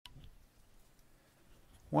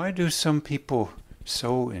Why do some people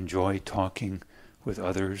so enjoy talking with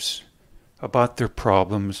others about their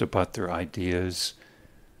problems, about their ideas?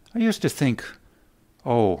 I used to think,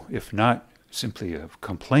 oh, if not simply a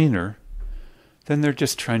complainer, then they're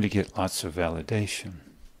just trying to get lots of validation.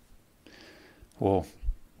 Well,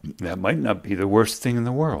 that might not be the worst thing in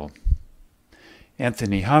the world.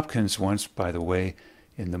 Anthony Hopkins once, by the way,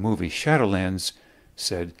 in the movie Shadowlands,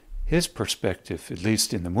 said his perspective, at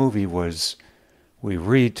least in the movie, was we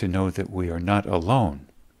read to know that we are not alone.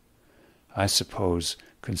 I suppose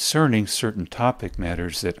concerning certain topic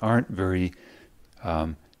matters that aren't very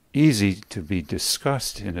easy to be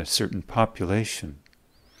discussed in a certain population,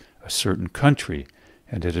 a certain country,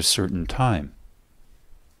 and at a certain time.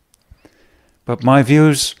 But my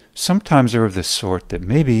views sometimes are of the sort that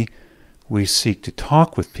maybe we seek to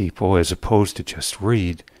talk with people as opposed to just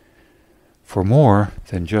read for more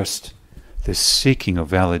than just this seeking of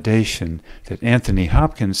validation that Anthony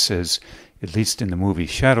Hopkins says, at least in the movie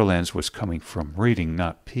Shadowlands, was coming from reading,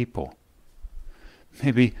 not people.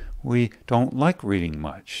 Maybe we don't like reading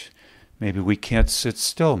much. Maybe we can't sit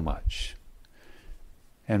still much.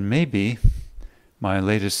 And maybe my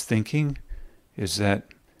latest thinking is that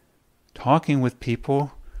talking with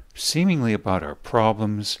people seemingly about our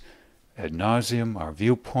problems ad nauseum, our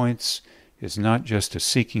viewpoints, is not just a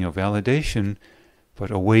seeking of validation, but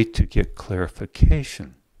a way to get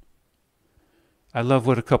clarification. I love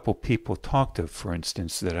what a couple people talked of, for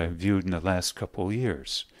instance, that I've viewed in the last couple of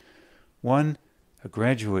years. One, a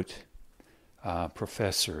graduate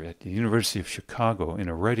professor at the University of Chicago in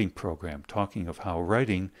a writing program, talking of how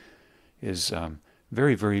writing is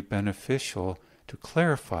very, very beneficial to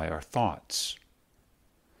clarify our thoughts.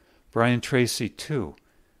 Brian Tracy, too,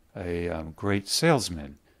 a great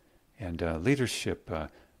salesman and leadership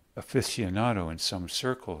aficionado in some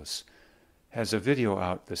circles, has a video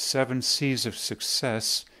out, The 7 C's of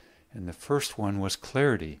Success, and the first one was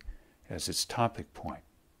clarity as its topic point.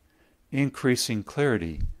 Increasing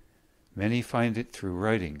clarity. Many find it through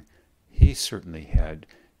writing. He certainly had,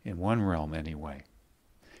 in one realm anyway.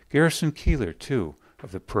 Garrison Keillor, too,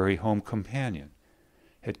 of the Prairie Home Companion,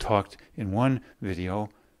 had talked in one video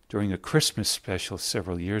during a Christmas special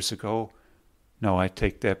several years ago, no, I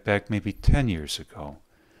take that back, maybe 10 years ago,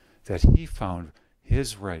 that he found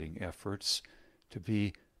his writing efforts to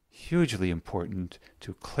be hugely important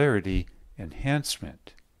to clarity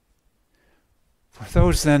enhancement. For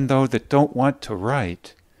those then, though, that don't want to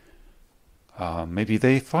write, maybe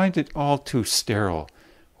they find it all too sterile,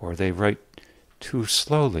 or they write too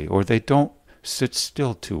slowly, or they don't sit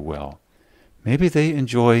still too well. Maybe they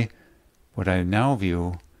enjoy what I now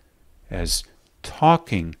view as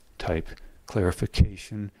talking type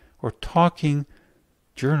clarification or talking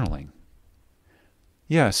journaling.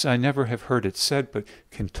 Yes, I never have heard it said, but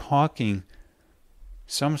can talking,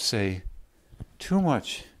 some say, too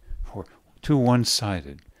much or too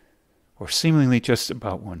one-sided or seemingly just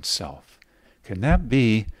about oneself, can that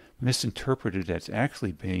be misinterpreted as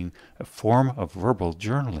actually being a form of verbal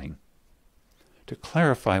journaling to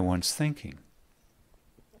clarify one's thinking?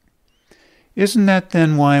 Isn't that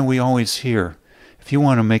then why we always hear, if you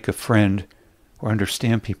want to make a friend or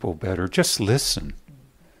understand people better, just listen?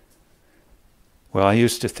 Well, I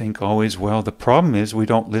used to think always, well, the problem is we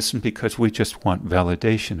don't listen because we just want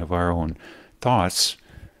validation of our own thoughts,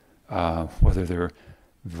 whether they're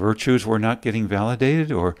virtues we're not getting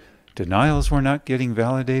validated or denials we're not getting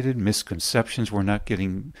validated, misconceptions we're not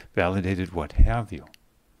getting validated, what have you.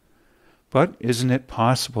 But isn't it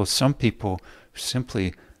possible some people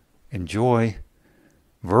simply enjoy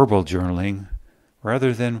verbal journaling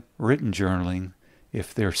rather than written journaling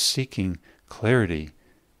if they're seeking clarity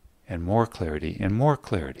and more clarity and more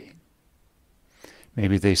clarity?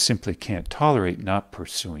 Maybe they simply can't tolerate not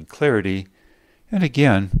pursuing clarity, and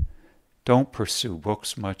again, don't pursue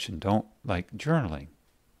books much and don't like journaling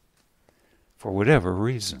for whatever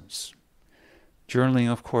reasons. Journaling,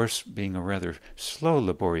 of course, being a rather slow,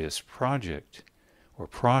 laborious project or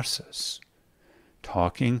process.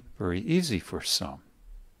 Talking, very easy for some,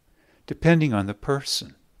 depending on the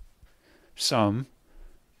person. Some,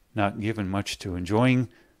 not given much to enjoying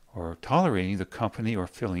or tolerating the company or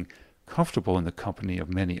feeling comfortable in the company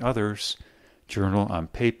of many others, journal on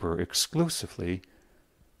paper exclusively.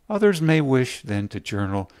 Others may wish then to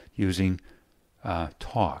journal using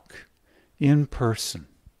talk, in person.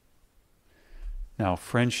 Now,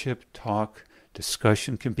 friendship, talk,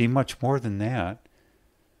 discussion can be much more than that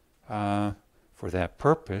for that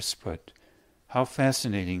purpose, but how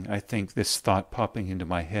fascinating, I think, this thought popping into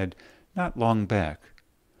my head not long back.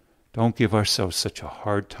 Don't give ourselves such a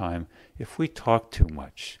hard time if we talk too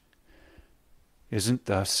much. Isn't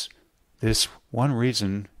thus this one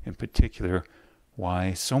reason in particular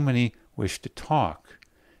why so many wish to talk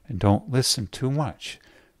and don't listen too much.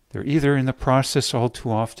 They're either in the process all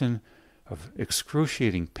too often of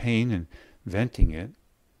excruciating pain and venting it,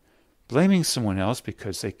 blaming someone else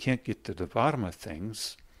because they can't get to the bottom of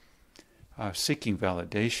things, seeking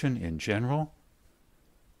validation in general,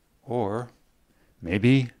 or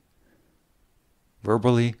maybe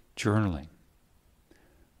verbally journaling.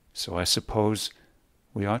 So I suppose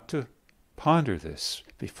we ought to ponder this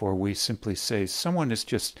before we simply say someone is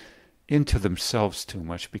just into themselves too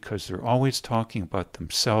much because they're always talking about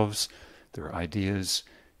themselves, their ideas,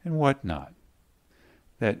 and whatnot.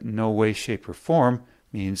 That in no way, shape, or form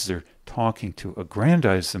means they're talking to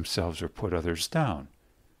aggrandize themselves or put others down.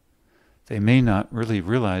 They may not really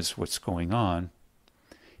realize what's going on.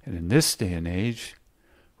 And in this day and age,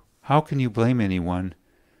 how can you blame anyone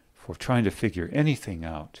for trying to figure anything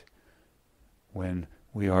out when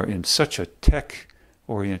we are in such a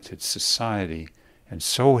tech-oriented society and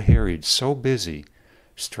so harried, so busy,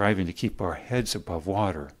 striving to keep our heads above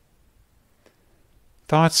water?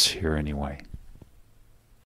 Thoughts here anyway.